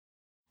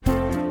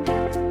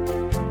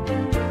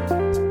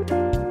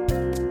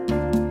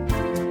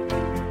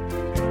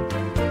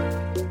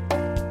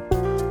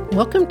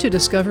Welcome to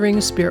Discovering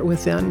Spirit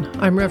Within.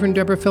 I'm Reverend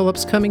Deborah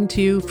Phillips coming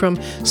to you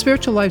from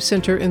Spiritual Life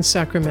Center in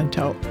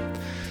Sacramento.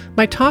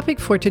 My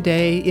topic for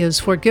today is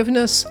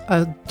forgiveness,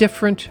 a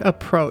different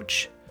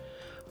approach.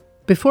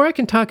 Before I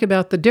can talk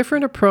about the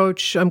different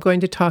approach, I'm going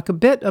to talk a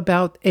bit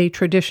about a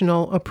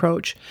traditional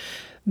approach,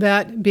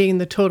 that being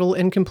the total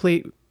and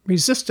complete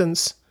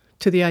resistance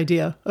to the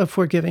idea of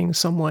forgiving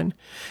someone.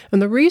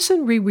 And the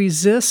reason we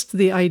resist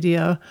the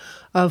idea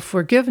of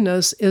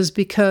forgiveness is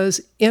because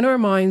in our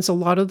minds a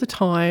lot of the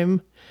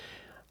time,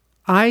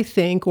 I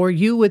think, or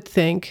you would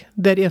think,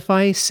 that if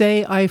I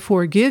say I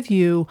forgive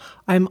you,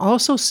 I'm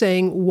also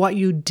saying what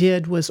you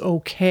did was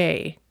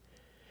okay.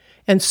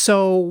 And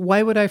so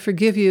why would I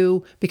forgive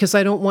you? Because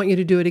I don't want you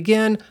to do it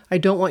again. I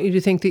don't want you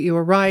to think that you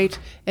were right.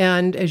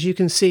 And as you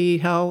can see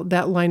how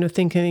that line of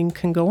thinking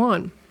can go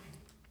on.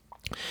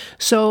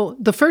 So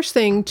the first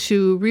thing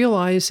to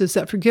realize is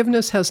that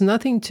forgiveness has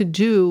nothing to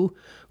do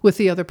with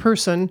the other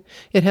person.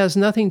 It has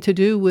nothing to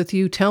do with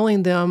you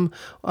telling them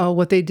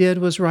what they did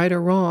was right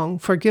or wrong.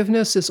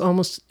 Forgiveness is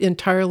almost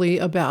entirely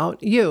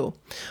about you.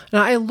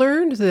 Now, I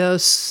learned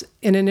this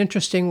in an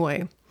interesting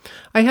way.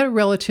 I had a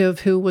relative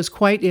who was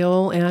quite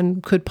ill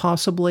and could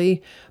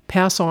possibly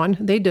pass on.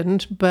 They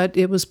didn't, but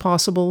it was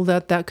possible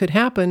that that could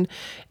happen.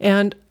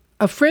 And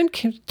a friend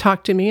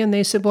talked to me and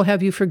they said, well,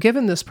 have you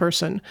forgiven this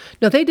person?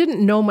 Now, they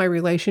didn't know my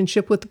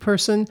relationship with the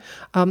person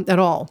at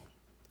all.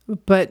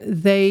 But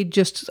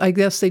I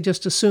guess they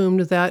just assumed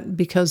that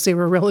because they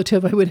were a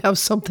relative, I would have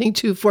something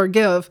to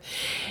forgive.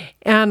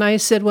 And I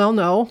said, well,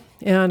 no,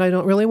 and I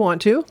don't really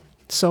want to.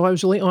 So I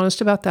was really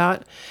honest about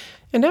that.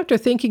 And after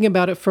thinking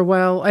about it for a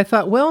while, I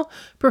thought, well,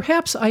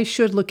 perhaps I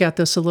should look at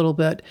this a little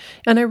bit.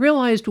 And I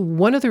realized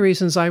one of the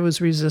reasons I was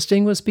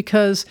resisting was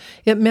because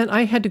it meant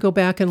I had to go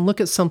back and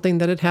look at something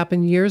that had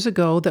happened years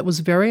ago that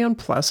was very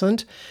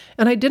unpleasant.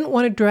 And I didn't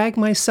want to drag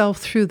myself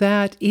through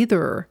that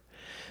either.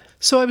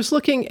 So I was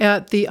looking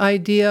at the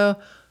idea,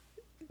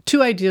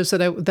 two ideas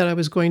that I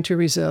was going to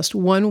resist.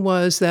 One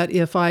was that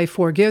if I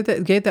gave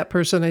that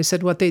person, I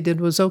said what they did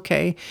was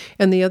okay.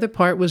 And the other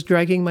part was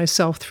dragging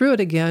myself through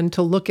it again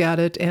to look at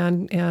it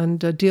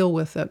and deal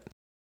with it.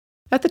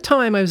 At the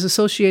time, I was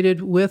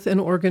associated with an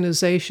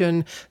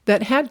organization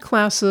that had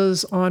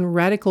classes on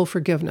radical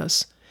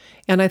forgiveness.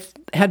 And I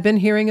had been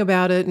hearing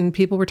about it and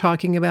people were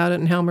talking about it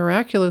and how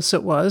miraculous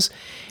it was.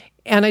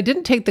 And I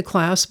didn't take the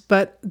class,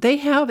 but they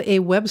have a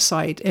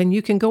website, and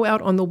you can go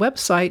out on the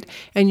website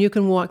and you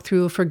can walk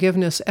through a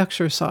forgiveness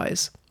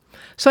exercise.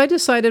 So I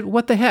decided,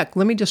 what the heck,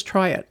 let me just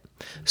try it.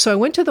 So I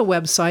went to the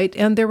website,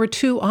 and there were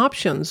two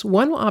options.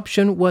 One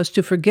option was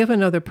to forgive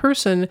another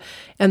person,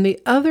 and the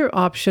other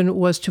option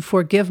was to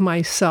forgive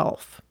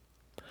myself.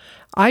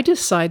 I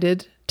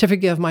decided to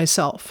forgive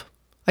myself.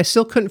 I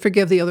still couldn't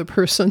forgive the other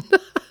person.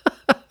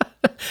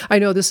 I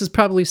know this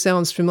probably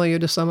sounds familiar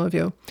to some of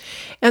you.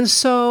 And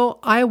so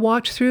I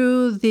walked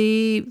through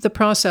the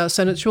process,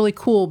 and it's really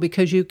cool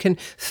because you can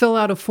fill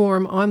out a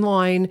form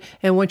online,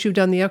 and once you've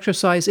done the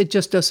exercise, it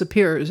just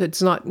disappears.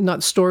 It's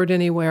not stored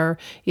anywhere.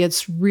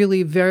 It's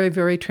really very,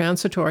 very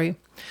transitory.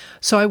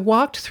 So I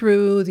walked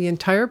through the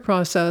entire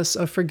process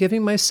of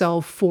forgiving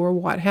myself for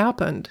what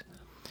happened.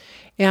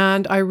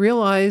 And I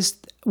realized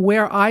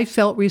where I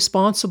felt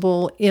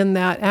responsible in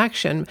that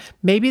action.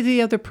 Maybe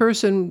the other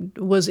person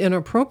was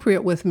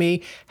inappropriate with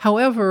me.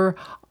 However,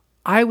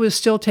 I was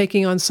still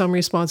taking on some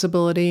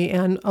responsibility.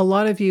 And a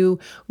lot of you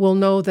will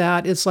know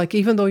that it's like,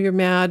 even though you're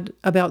mad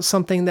about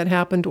something that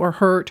happened or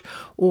hurt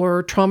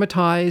or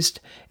traumatized,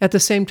 at the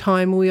same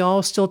time, we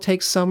all still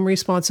take some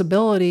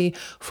responsibility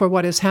for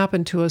what has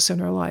happened to us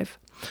in our life.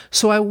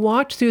 So I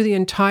walked through the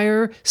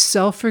entire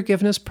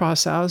self-forgiveness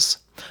process.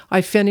 I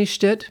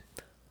finished it.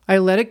 I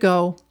let it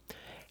go.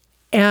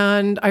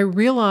 And I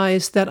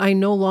realized that I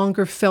no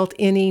longer felt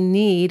any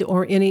need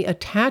or any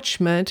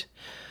attachment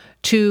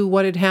to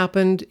what had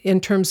happened in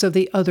terms of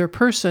the other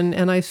person.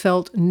 And I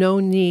felt no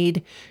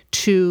need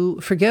to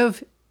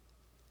forgive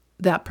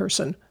that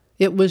person.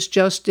 It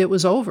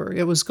was over.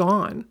 It was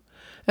gone.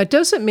 It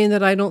doesn't mean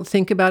that I don't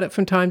think about it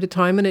from time to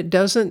time, and it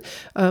doesn't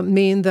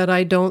mean that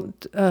I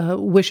don't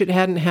wish it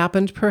hadn't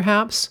happened,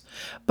 perhaps.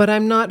 But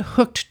I'm not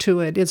hooked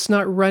to it. It's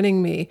not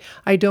running me.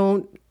 I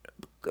don't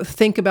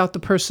think about the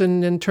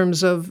person in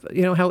terms of,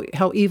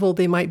 how evil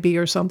they might be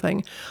or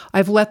something.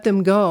 I've let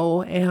them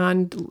go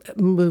and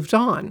moved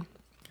on.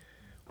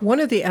 One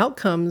of the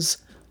outcomes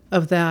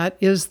of that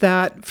is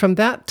that from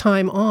that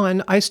time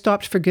on, I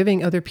stopped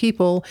forgiving other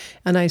people,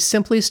 and I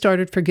simply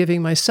started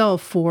forgiving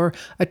myself for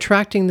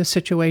attracting the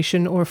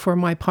situation or for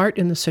my part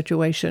in the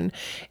situation.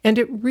 And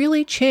it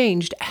really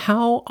changed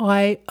how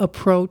I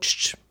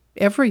approached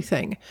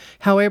everything,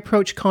 how I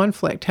approach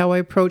conflict, how I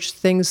approach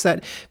things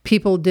that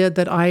people did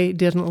that I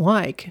didn't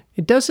like.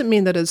 It doesn't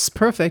mean that it's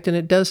perfect, and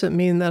it doesn't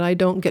mean that I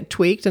don't get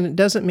tweaked, and it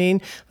doesn't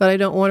mean that I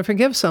don't want to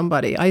forgive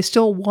somebody. I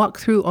still walk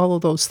through all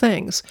of those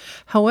things.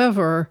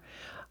 However,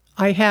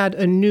 I had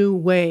a new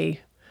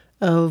way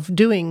of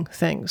doing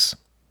things.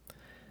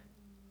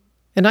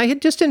 And I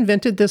had just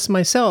invented this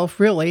myself,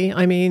 really.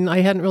 I mean, I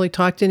hadn't really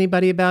talked to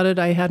anybody about it.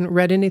 I hadn't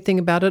read anything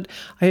about it.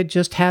 I had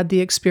just had the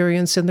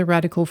experience in the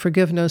radical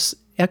forgiveness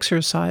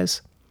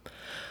exercise.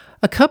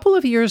 A couple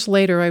of years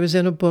later, I was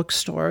in a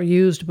bookstore, a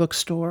used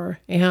bookstore,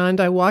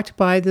 and I walked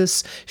by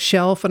this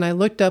shelf and I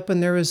looked up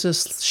and there was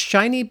this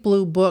shiny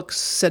blue book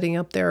sitting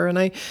up there, and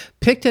I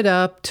picked it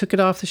up, took it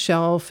off the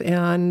shelf,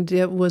 and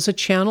it was a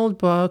channeled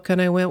book,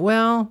 and I went,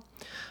 well,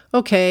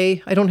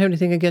 okay, I don't have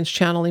anything against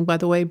channeling, by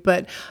the way,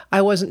 but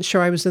I wasn't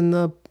sure I was in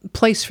the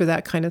place for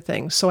that kind of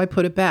thing, so I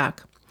put it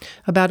back.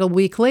 About a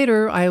week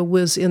later, I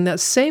was in that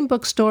same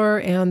bookstore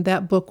and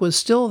that book was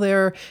still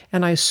there,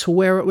 and I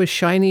swear it was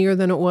shinier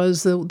than it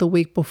was the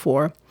week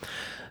before.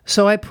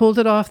 So I pulled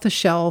it off the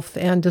shelf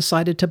and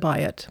decided to buy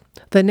it.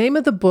 The name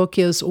of the book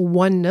is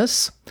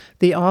Oneness.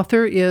 The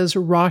author is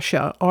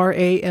Rasha,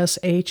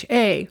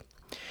 R-A-S-H-A.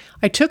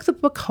 I took the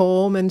book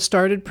home and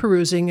started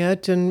perusing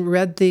it and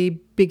read the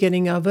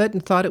beginning of it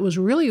and thought it was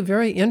really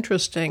very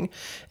interesting.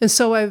 And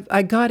so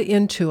I got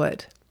into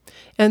it.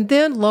 And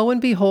then, lo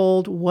and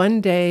behold, one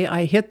day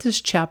I hit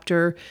this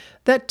chapter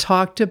that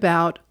talked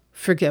about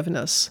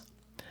forgiveness.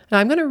 Now,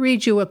 I'm going to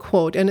read you a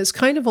quote, and it's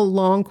kind of a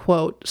long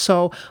quote,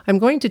 so I'm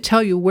going to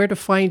tell you where to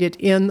find it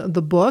in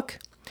the book.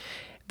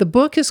 The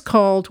book is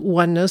called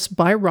Oneness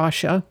by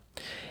Rasha.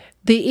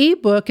 The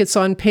ebook, it's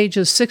on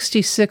pages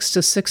 66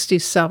 to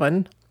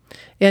 67,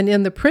 and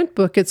in the print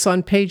book, it's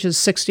on pages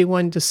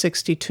 61 to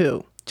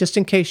 62, just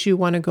in case you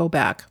want to go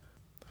back.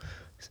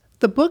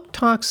 The book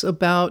talks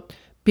about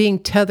being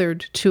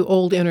tethered to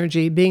old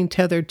energy, being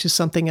tethered to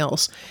something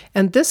else.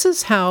 And this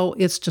is how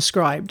it's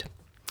described.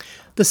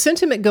 The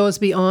sentiment goes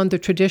beyond the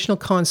traditional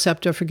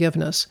concept of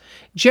forgiveness.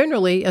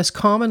 Generally, as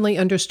commonly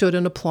understood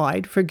and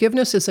applied,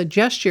 forgiveness is a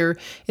gesture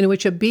in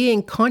which a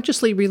being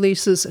consciously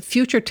releases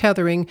future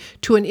tethering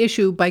to an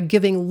issue by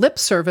giving lip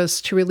service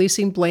to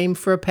releasing blame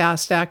for a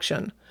past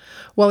action.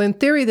 While in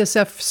theory this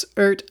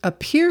effort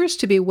appears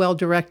to be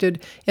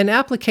well-directed, in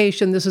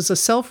application this is a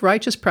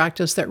self-righteous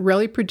practice that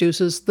rarely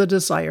produces the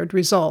desired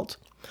result.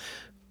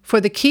 For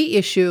the key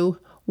issue,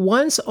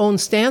 one's own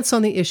stance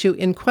on the issue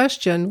in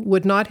question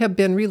would not have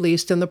been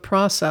released in the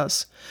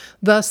process.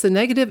 Thus, the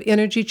negative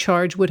energy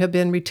charge would have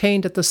been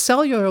retained at the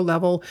cellular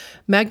level,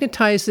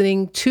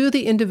 magnetizing to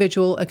the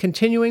individual a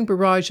continuing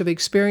barrage of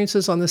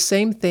experiences on the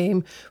same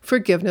theme,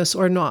 forgiveness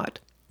or not.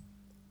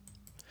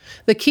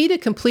 The key to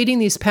completing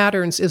these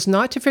patterns is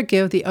not to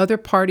forgive the other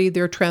party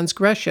their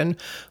transgression,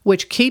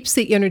 which keeps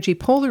the energy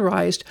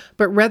polarized,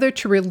 but rather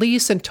to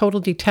release in total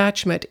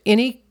detachment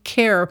any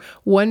care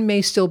one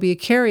may still be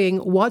carrying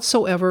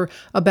whatsoever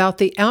about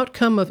the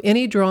outcome of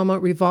any drama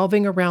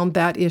revolving around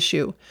that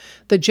issue.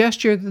 The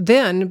gesture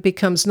then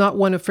becomes not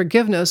one of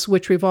forgiveness,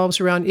 which revolves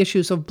around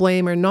issues of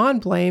blame or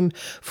non-blame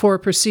for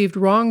perceived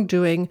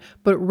wrongdoing,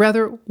 but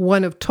rather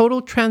one of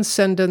total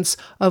transcendence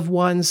of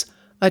one's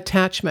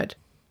attachment.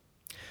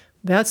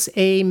 That's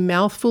a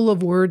mouthful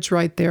of words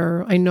right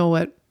there. I know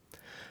it.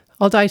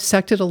 I'll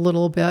dissect it a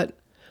little bit.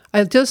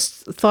 I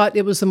just thought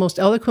it was the most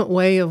eloquent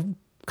way of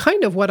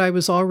kind of what I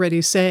was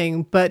already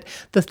saying, but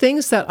the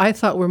things that I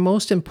thought were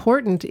most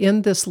important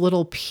in this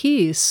little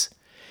piece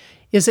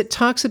is it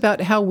talks about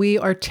how we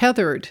are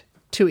tethered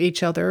to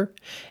each other,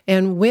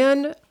 and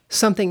when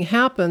something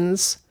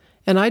happens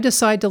and I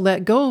decide to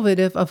let go of it,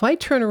 if I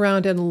turn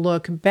around and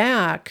look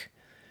back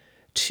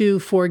to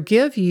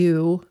forgive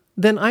you,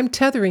 then I'm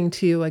tethering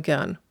to you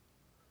again.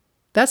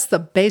 That's the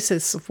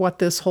basis of what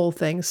this whole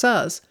thing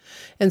says.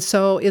 And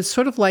so it's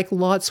sort of like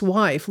Lot's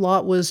wife.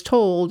 Lot was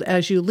told,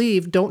 as you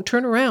leave, don't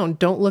turn around,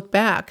 don't look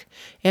back.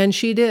 And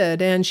she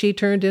did, and she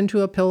turned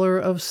into a pillar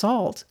of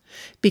salt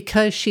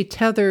because she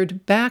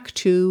tethered back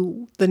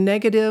to the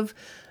negative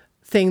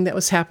thing that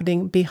was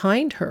happening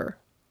behind her.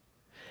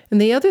 And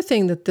the other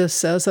thing that this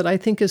says that I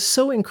think is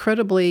so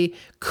incredibly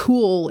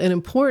cool and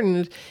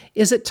important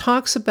is it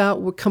talks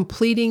about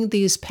completing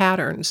these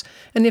patterns.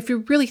 And if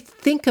you really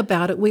think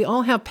about it, we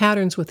all have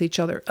patterns with each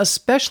other,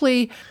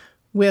 especially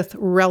with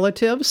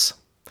relatives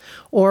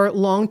or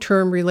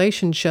long-term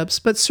relationships,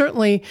 but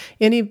certainly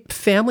any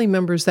family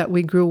members that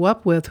we grew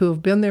up with who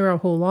have been there our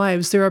whole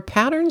lives, there are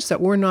patterns that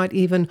we're not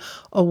even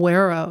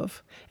aware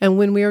of. And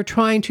when we are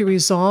trying to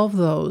resolve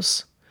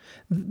those,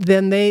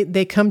 then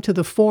they come to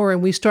the fore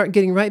and we start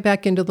getting right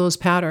back into those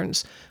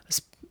patterns.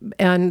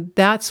 And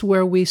that's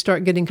where we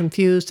start getting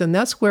confused, and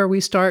that's where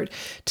we start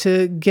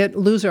to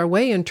lose our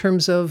way in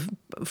terms of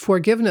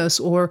forgiveness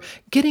or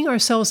getting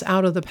ourselves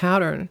out of the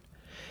pattern.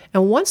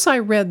 And once I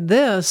read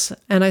this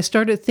and I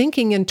started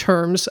thinking in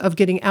terms of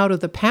getting out of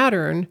the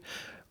pattern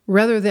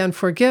rather than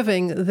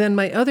forgiving, then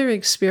my other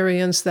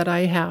experience that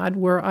I had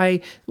where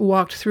I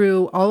walked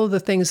through all of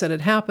the things that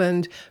had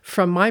happened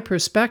from my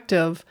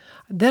perspective,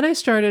 then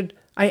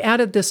I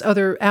added this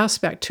other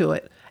aspect to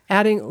it,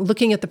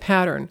 looking at the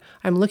pattern.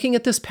 I'm looking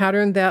at this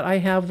pattern that I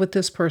have with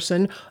this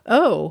person.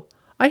 Oh,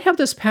 I have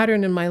this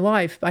pattern in my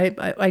life.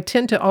 I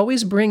tend to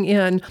always bring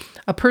in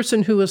a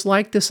person who is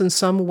like this in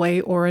some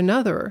way or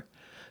another.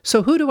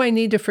 So who do I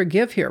need to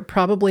forgive here?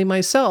 Probably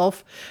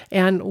myself.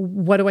 And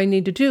what do I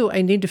need to do?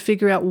 I need to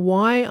figure out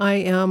why I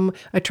am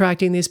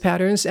attracting these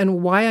patterns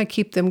and why I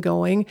keep them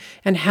going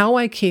and how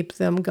I keep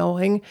them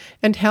going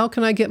and how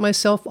can I get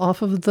myself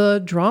off of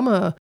the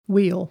drama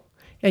wheel.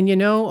 And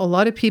a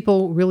lot of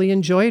people really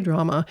enjoy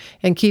drama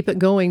and keep it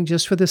going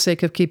just for the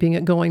sake of keeping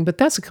it going. But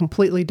that's a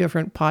completely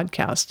different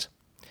podcast.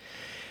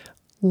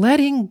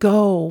 Letting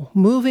go,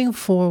 moving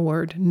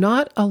forward,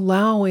 not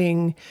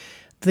allowing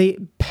the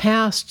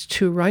past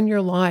to run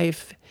your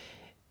life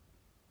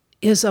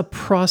is a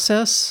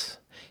process.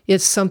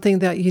 It's something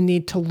that you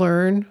need to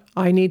learn.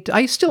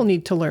 I still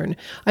need to learn.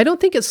 I don't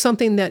think it's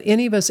something that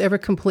any of us ever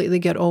completely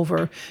get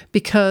over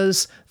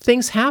because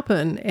things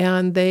happen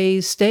and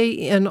they stay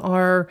in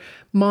our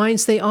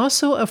minds. They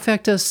also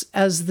affect us,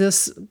 as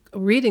this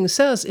reading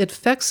says, it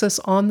affects us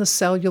on the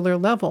cellular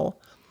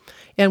level.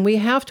 And we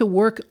have to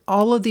work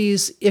all of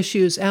these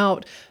issues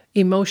out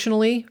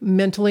emotionally,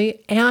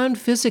 mentally, and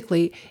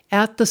physically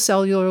at the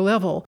cellular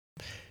level.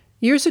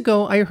 Years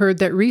ago, I heard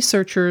that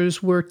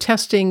researchers were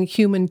testing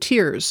human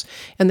tears,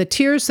 and the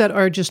tears that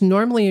are just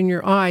normally in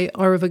your eye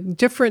are of a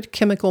different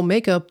chemical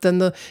makeup than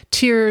the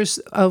tears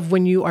of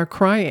when you are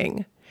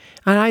crying.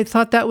 And I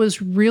thought that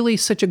was really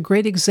such a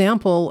great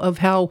example of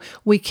how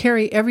we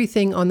carry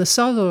everything on the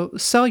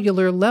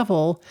cellular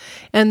level.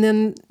 And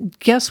then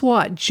guess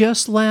what?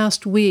 Just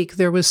last week,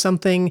 there was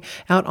something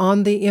out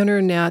on the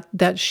internet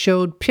that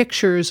showed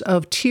pictures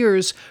of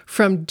tears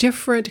from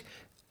different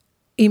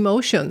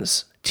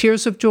emotions.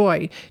 Tears of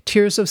joy,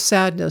 tears of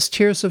sadness,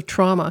 tears of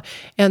trauma,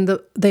 and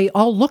they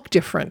all look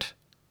different.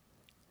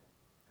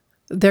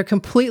 They're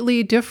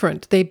completely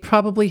different. They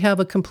probably have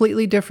a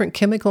completely different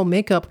chemical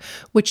makeup,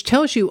 which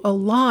tells you a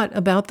lot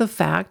about the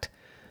fact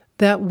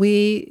that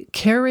we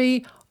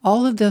carry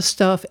all of this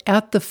stuff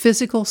at the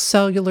physical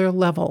cellular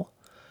level.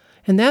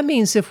 And that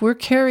means if we're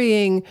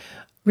carrying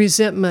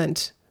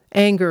resentment,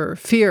 anger,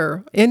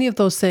 fear, any of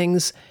those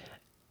things,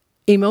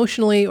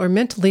 emotionally or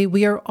mentally,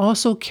 we are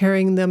also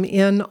carrying them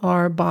in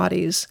our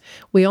bodies.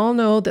 We all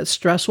know that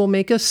stress will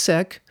make us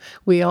sick.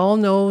 We all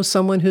know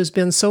someone who's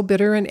been so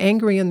bitter and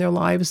angry in their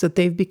lives that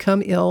they've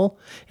become ill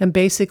and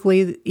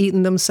basically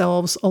eaten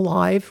themselves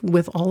alive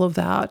with all of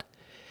that.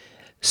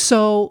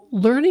 So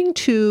learning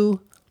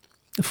to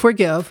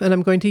forgive, and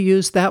I'm going to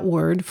use that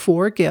word,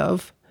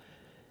 forgive,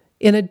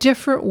 in a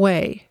different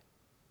way.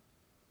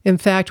 In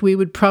fact, we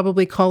would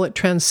probably call it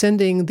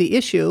transcending the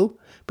issue,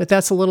 but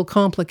that's a little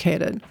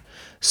complicated.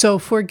 So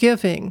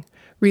forgiving,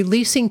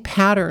 releasing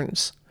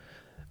patterns,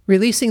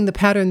 releasing the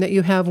pattern that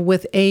you have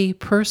with a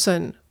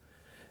person,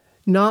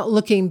 not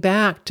looking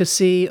back to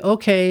see,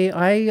 okay,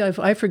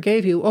 I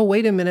forgave you. Oh,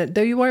 wait a minute,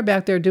 there you are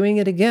back there doing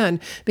it again.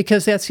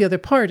 Because that's the other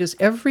part, is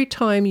every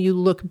time you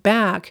look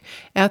back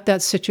at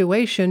that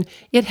situation,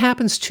 it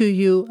happens to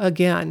you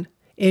again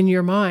in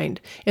your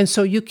mind. And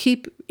so you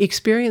keep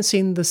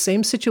experiencing the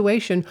same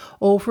situation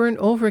over and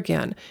over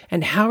again.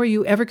 And how are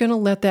you ever going to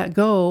let that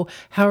go?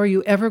 How are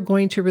you ever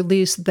going to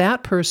release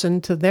that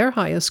person to their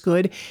highest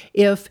good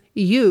if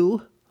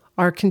you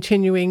are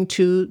continuing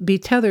to be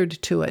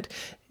tethered to it?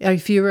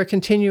 If you are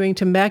continuing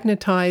to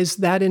magnetize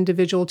that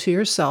individual to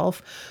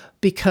yourself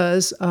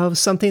because of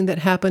something that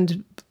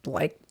happened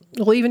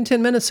even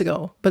 10 minutes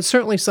ago, but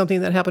certainly something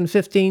that happened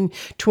 15,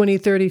 20,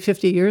 30,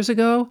 50 years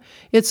ago,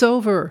 it's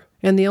over.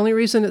 And the only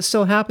reason it's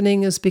still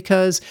happening is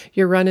because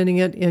you're running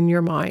it in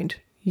your mind.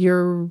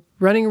 You're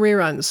running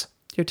reruns.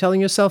 You're telling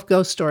yourself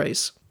ghost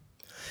stories.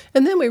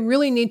 And then we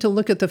really need to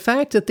look at the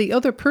fact that the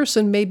other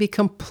person may be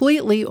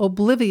completely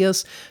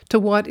oblivious to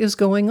what is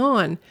going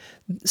on.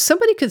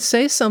 Somebody could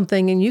say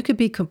something and you could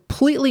be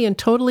completely and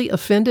totally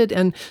offended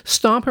and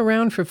stomp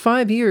around for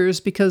 5 years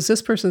because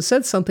this person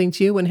said something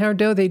to you, and how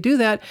dare they do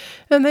that,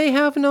 and they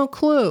have no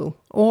clue.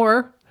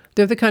 Or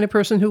they're the kind of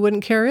person who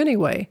wouldn't care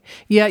anyway.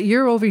 Yet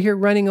you're over here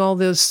running all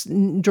this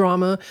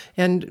drama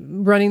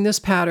and running this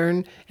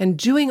pattern and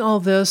doing all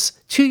this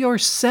to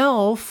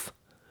yourself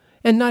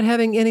and not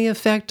having any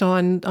effect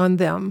on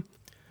them.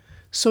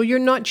 So you're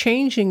not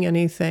changing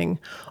anything.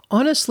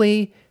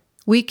 Honestly,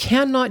 we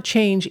cannot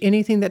change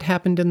anything that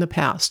happened in the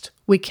past.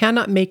 We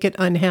cannot make it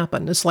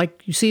unhappen. It's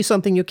like you see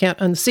something, you can't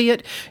unsee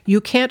it.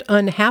 You can't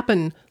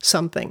unhappen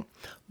something.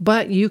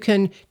 But you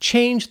can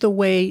change the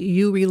way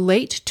you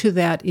relate to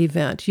that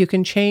event. You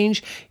can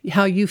change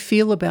how you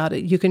feel about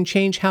it. You can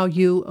change how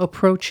you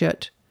approach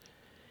it.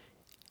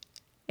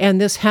 And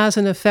this has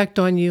an effect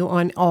on you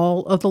on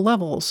all of the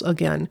levels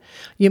again.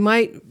 You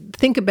might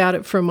think about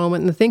it for a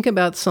moment and think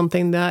about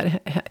something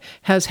that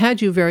has had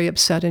you very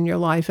upset in your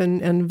life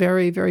and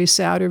very, very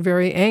sad or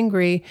very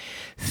angry,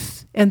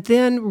 and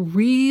then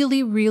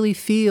really, really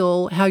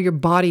feel how your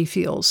body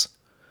feels.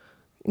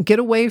 Get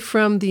away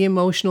from the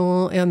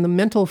emotional and the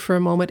mental for a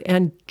moment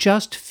and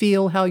just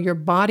feel how your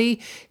body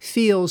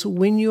feels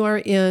when you are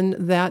in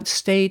that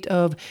state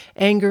of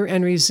anger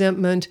and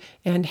resentment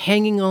and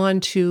hanging on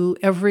to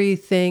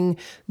everything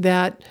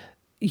that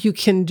you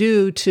can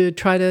do to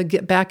try to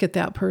get back at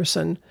that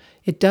person.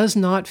 It does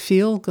not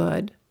feel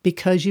good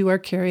because you are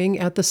carrying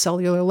at the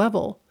cellular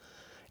level.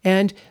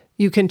 And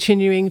You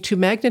continuing to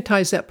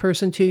magnetize that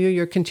person to you.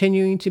 You're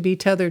continuing to be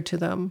tethered to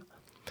them.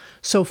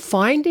 So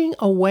finding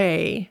a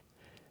way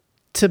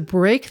to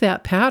break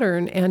that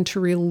pattern and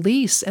to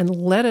release and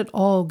let it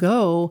all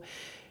go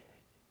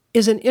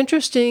is an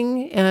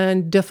interesting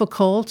and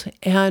difficult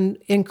and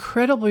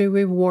incredibly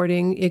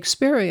rewarding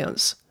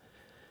experience.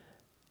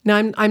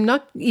 Now, I'm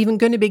not even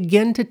going to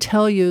begin to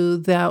tell you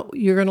that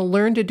you're going to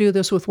learn to do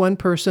this with one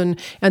person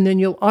and then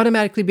you'll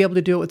automatically be able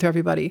to do it with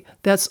everybody.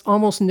 That's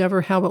almost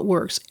never how it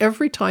works.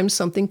 Every time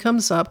something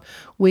comes up,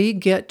 we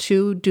get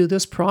to do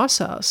this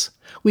process.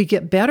 We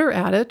get better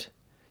at it.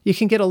 You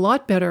can get a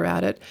lot better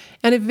at it.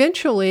 And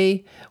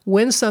eventually,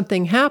 when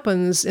something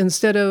happens,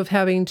 instead of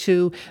having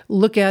to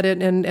look at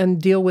it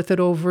and deal with it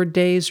over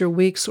days or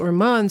weeks or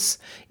months,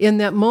 in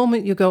that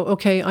moment you go,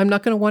 okay, I'm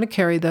not going to want to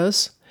carry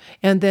this.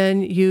 And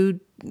then you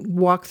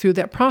walk through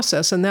that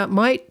process. And that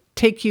might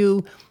take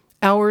you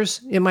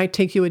hours. It might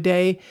take you a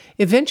day.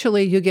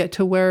 Eventually, you get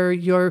to where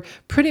you're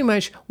pretty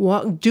much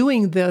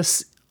doing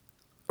this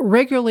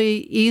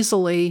regularly,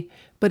 easily,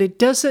 but it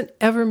doesn't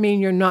ever mean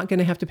you're not going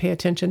to have to pay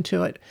attention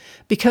to it,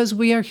 because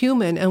we are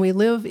human and we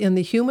live in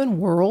the human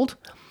world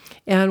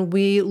and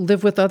we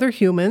live with other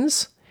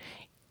humans,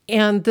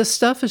 and this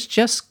stuff is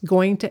just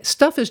going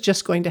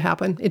to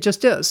happen. It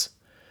just is.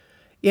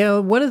 You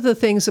know, one of the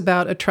things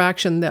about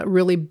attraction that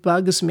really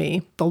bugs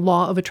me, the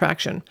law of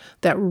attraction,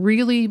 that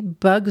really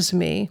bugs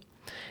me,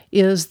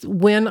 is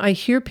when I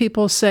hear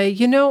people say,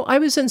 you know, I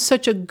was in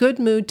such a good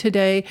mood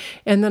today,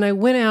 and then I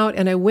went out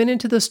and I went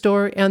into the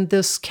store and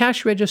this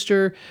cash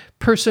register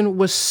person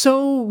was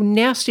so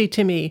nasty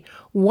to me.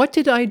 What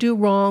did I do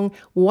wrong?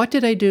 What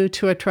did I do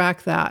to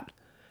attract that?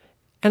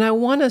 And I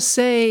want to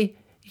say,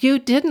 you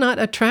did not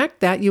attract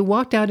that. You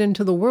walked out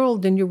into the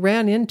world and you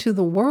ran into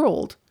the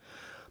world.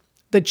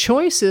 The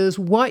choice is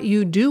what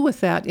you do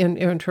with that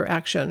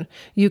interaction.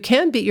 You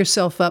can beat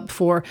yourself up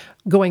for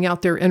going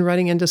out there and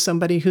running into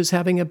somebody who's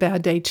having a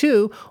bad day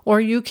too, or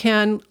you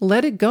can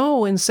let it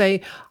go and say,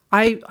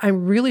 I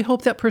really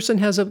hope that person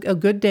has a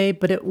good day,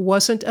 but it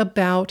wasn't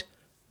about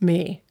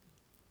me.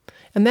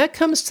 And that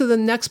comes to the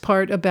next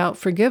part about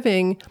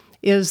forgiving,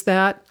 is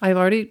that I've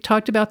already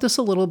talked about this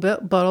a little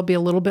bit, but I'll be a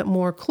little bit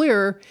more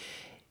clear.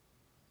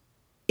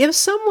 If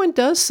someone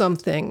does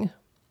something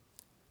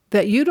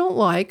that you don't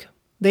like,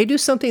 they do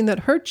something that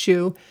hurts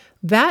you,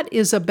 that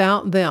is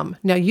about them.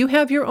 Now, you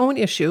have your own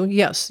issue.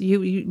 Yes,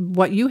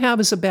 what you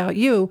have is about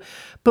you,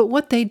 but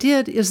what they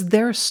did is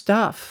their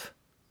stuff.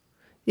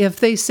 If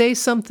they say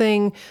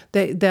something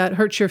that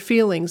hurts your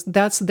feelings,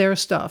 that's their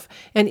stuff.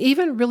 And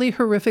even really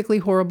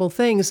horrifically horrible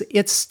things,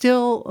 it's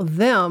still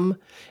them,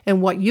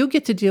 and what you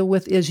get to deal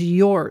with is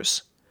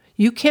yours.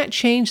 You can't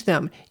change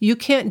them. You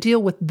can't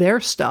deal with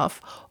their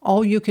stuff.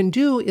 All you can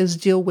do is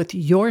deal with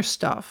your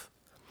stuff.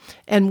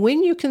 And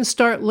when you can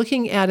start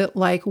looking at it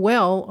like,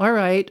 well, all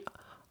right,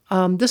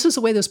 this is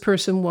the way this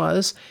person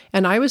was,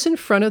 and I was in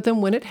front of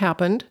them when it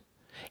happened.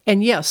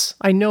 And yes,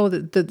 I know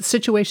that the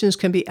situations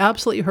can be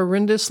absolutely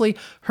horrendously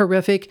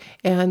horrific,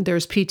 and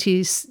there's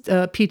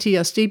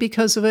PTSD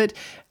because of it.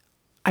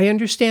 I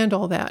understand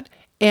all that.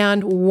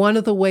 And one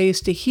of the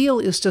ways to heal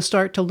is to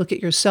start to look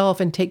at yourself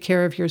and take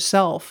care of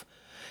yourself,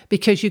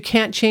 because you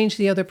can't change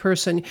the other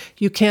person.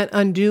 You can't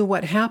undo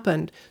what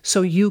happened,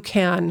 so you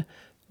can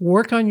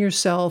work on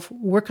yourself,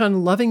 work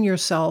on loving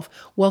yourself,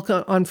 work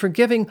on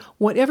forgiving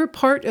whatever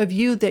part of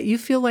you that you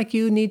feel like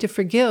you need to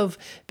forgive,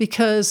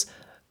 because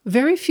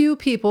very few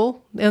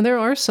people, and there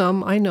are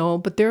some, I know,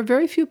 but there are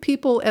very few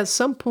people at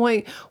some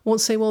point won't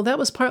say, well, that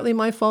was partly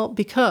my fault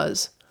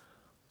because.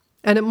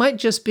 And it might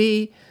just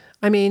be,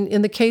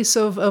 in the case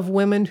of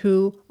women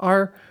who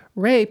are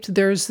raped,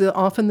 there's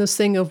often this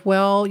thing of,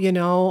 well,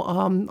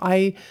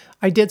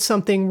 I did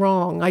something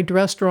wrong. I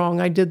dressed wrong.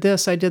 I did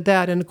this. I did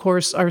that. And of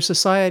course, our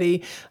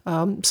society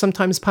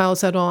sometimes piles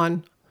that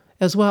on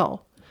as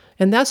well.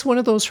 And that's one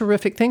of those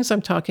horrific things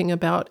I'm talking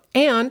about.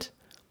 And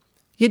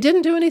you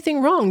didn't do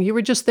anything wrong. You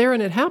were just there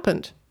and it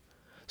happened.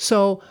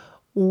 So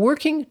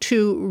working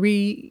to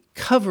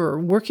recover,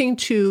 working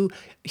to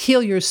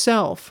heal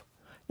yourself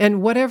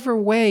in whatever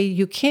way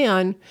you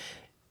can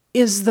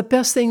is the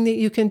best thing that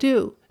you can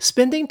do.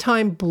 Spending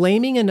time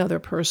blaming another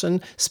person,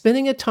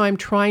 spending a time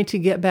trying to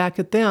get back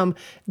at them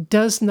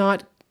does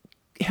not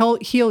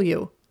heal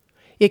you.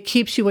 It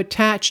keeps you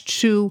attached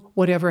to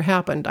whatever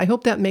happened. I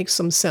hope that makes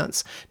some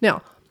sense.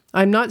 Now,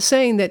 I'm not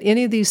saying that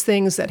any of these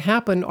things that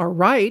happen are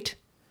right,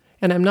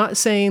 and I'm not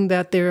saying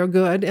that they're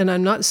good, and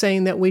I'm not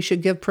saying that we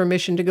should give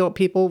permission to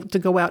people to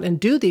go out and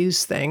do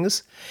these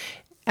things.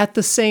 At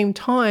the same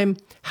time,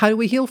 how do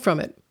we heal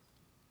from it?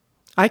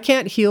 I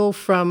can't heal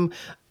from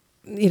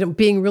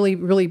being really,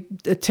 really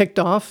ticked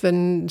off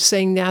and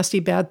saying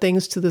nasty, bad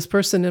things to this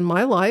person in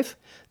my life.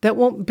 That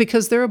won't,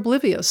 because they're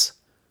oblivious.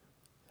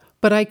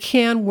 But I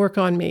can work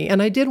on me,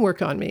 and I did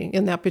work on me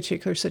in that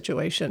particular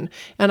situation.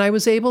 And I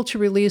was able to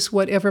release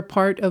whatever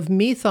part of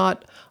me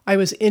thought I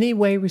was any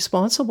way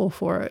responsible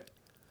for it.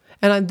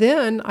 And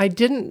then I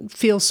didn't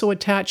feel so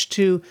attached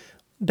to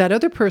that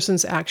other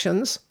person's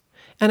actions.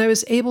 And I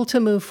was able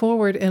to move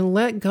forward and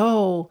let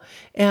go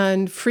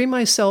and free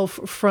myself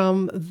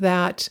from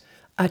that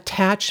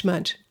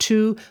attachment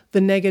to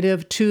the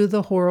negative, to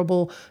the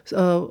horrible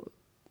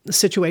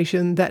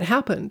situation that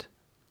happened.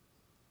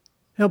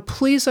 Now,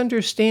 please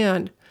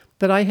understand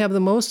that I have the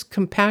most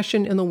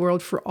compassion in the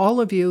world for all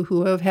of you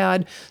who have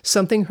had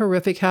something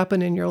horrific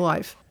happen in your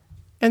life.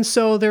 And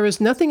so there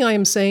is nothing I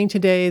am saying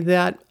today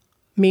that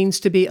means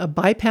to be a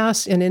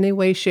bypass in any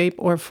way, shape,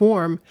 or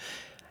form.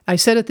 I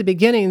said at the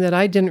beginning that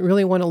I didn't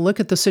really want to look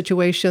at the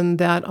situation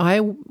that I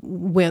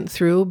went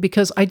through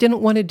because I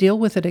didn't want to deal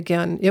with it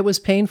again. It was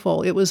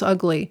painful. It was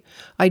ugly.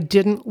 I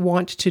didn't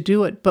want to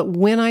do it. But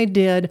when I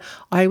did,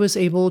 I was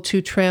able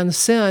to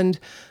transcend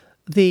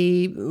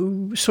the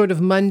sort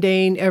of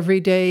mundane,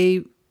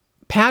 everyday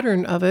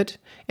pattern of it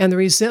and the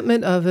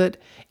resentment of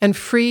it and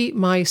free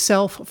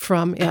myself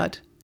from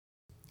it.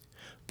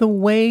 The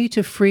way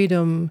to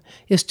freedom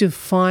is to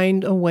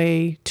find a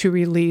way to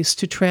release,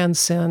 to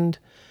transcend,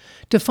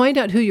 to find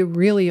out who you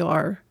really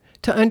are,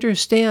 to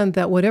understand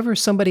that whatever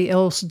somebody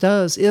else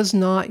does is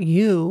not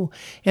you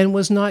and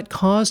was not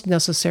caused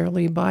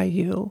necessarily by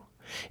you,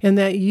 and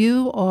that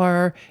you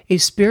are a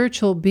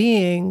spiritual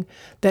being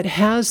that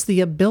has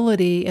the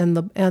ability and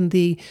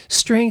the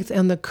strength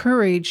and the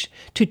courage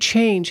to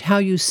change how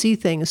you see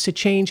things, to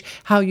change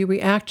how you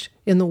react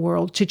in the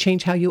world, to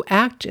change how you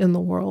act in the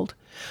world,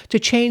 to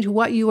change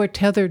what you are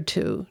tethered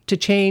to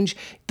change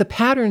the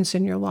patterns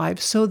in your life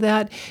so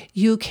that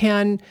you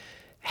can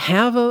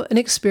have an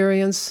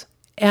experience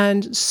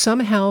and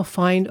somehow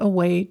find a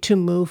way to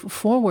move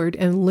forward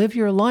and live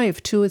your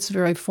life to its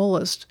very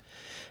fullest.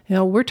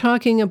 Now, we're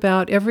talking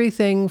about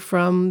everything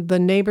from the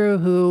neighbor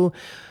who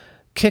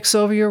kicks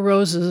over your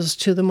roses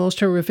to the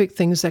most horrific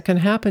things that can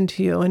happen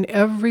to you and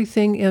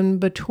everything in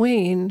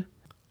between.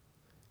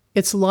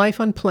 It's life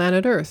on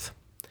planet Earth.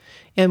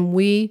 And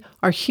we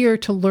are here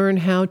to learn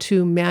how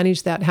to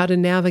manage that, how to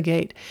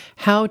navigate,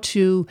 how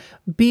to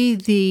be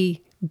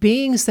the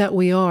beings that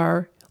we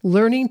are,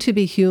 learning to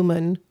be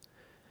human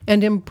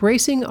and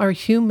embracing our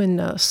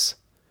humanness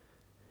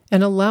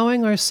and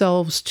allowing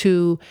ourselves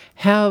to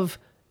have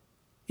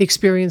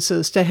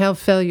experiences, to have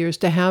failures,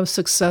 to have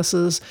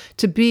successes,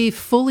 to be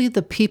fully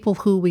the people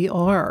who we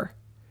are,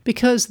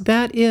 because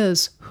that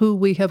is who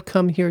we have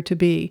come here to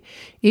be.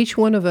 Each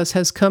one of us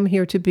has come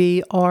here to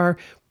be our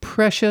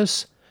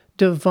precious,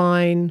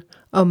 divine,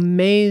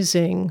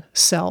 amazing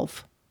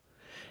self.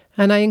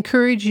 And I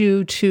encourage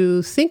you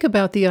to think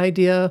about the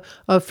idea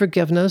of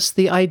forgiveness,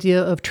 the idea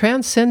of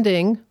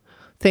transcending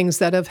things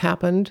that have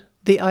happened,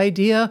 the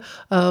idea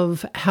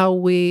of how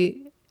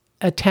we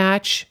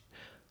attach,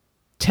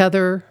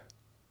 tether,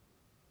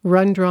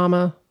 run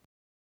drama.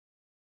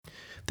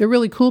 The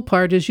really cool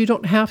part is you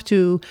don't have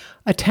to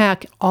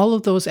attack all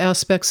of those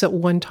aspects at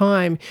one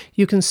time.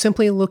 You can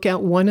simply look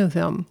at one of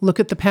them, look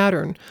at the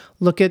pattern,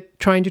 look at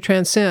trying to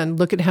transcend,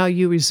 look at how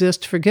you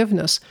resist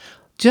forgiveness.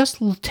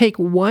 Just take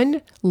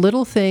one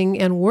little thing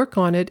and work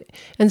on it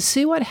and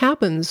see what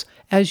happens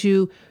as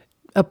you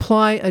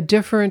apply a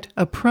different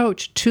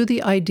approach to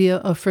the idea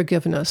of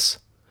forgiveness.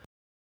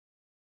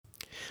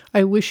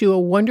 I wish you a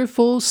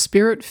wonderful,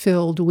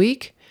 spirit-filled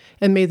week,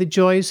 and may the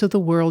joys of the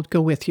world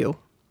go with you.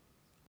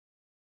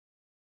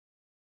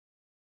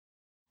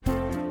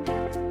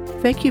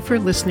 Thank you for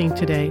listening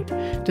today.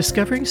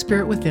 Discovering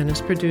Spirit Within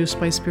is produced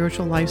by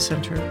Spiritual Life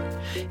Center.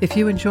 If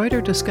you enjoyed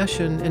our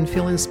discussion and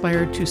feel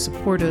inspired to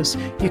support us,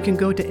 you can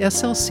go to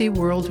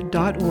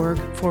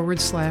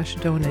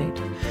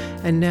slcworld.org/donate.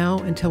 And now,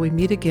 until we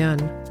meet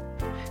again,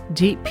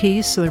 deep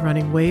peace of the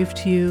running wave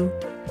to you,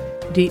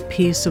 deep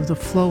peace of the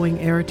flowing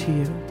air to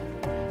you,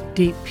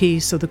 deep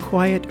peace of the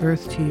quiet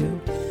earth to you,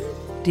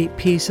 deep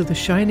peace of the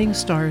shining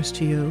stars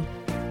to you,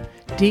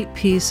 deep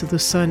peace of the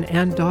son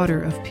and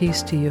daughter of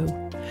peace to you,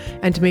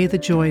 and may the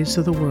joys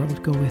of the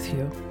world go with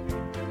you.